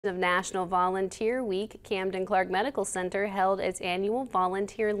Of National Volunteer Week, Camden Clark Medical Center held its annual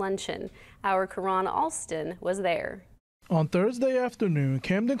volunteer luncheon. Our Karan Alston was there. On Thursday afternoon,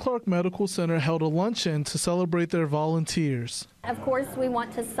 Camden Clark Medical Center held a luncheon to celebrate their volunteers. Of course, we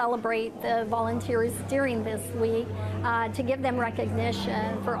want to celebrate the volunteers during this week to give them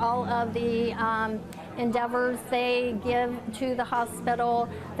recognition for all of the endeavors they give to the hospital,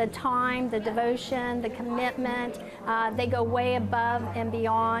 the time, the devotion, the commitment. They go way above and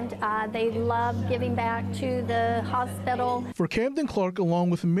beyond. They love giving back to the hospital. For Camden Clark, along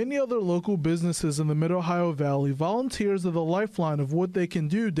with many other local businesses in the Mid-Ohio Valley, volunteers are the lifeline of what they can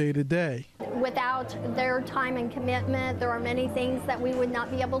do day to day. Without their time and commitment, there are many things that we would not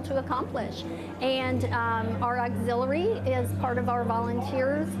be able to accomplish. And our auxiliary is part of our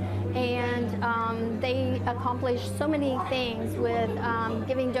volunteers, and they accomplish so many things with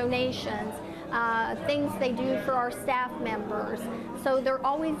giving donations, things they do for our staff members. So they're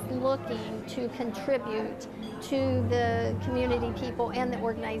always looking to contribute to the community people and the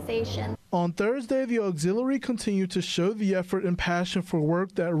organization. On Thursday, the auxiliary continued to show the effort and passion for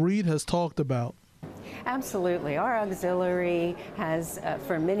work that Reed has talked about. Absolutely. Our auxiliary has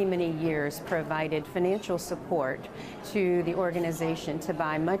for many, many years provided financial support to the organization to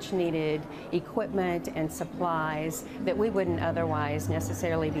buy much needed equipment and supplies that we wouldn't otherwise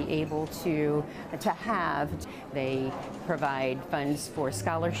necessarily be able to have. They provide funds for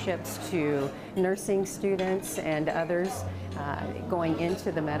scholarships to nursing students and others going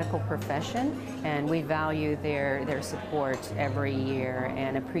into the medical profession, and we value their support every year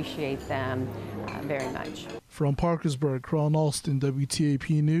and appreciate them very much. From Parkersburg, Karan Alston,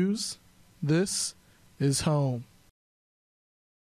 WTAP News, this is home.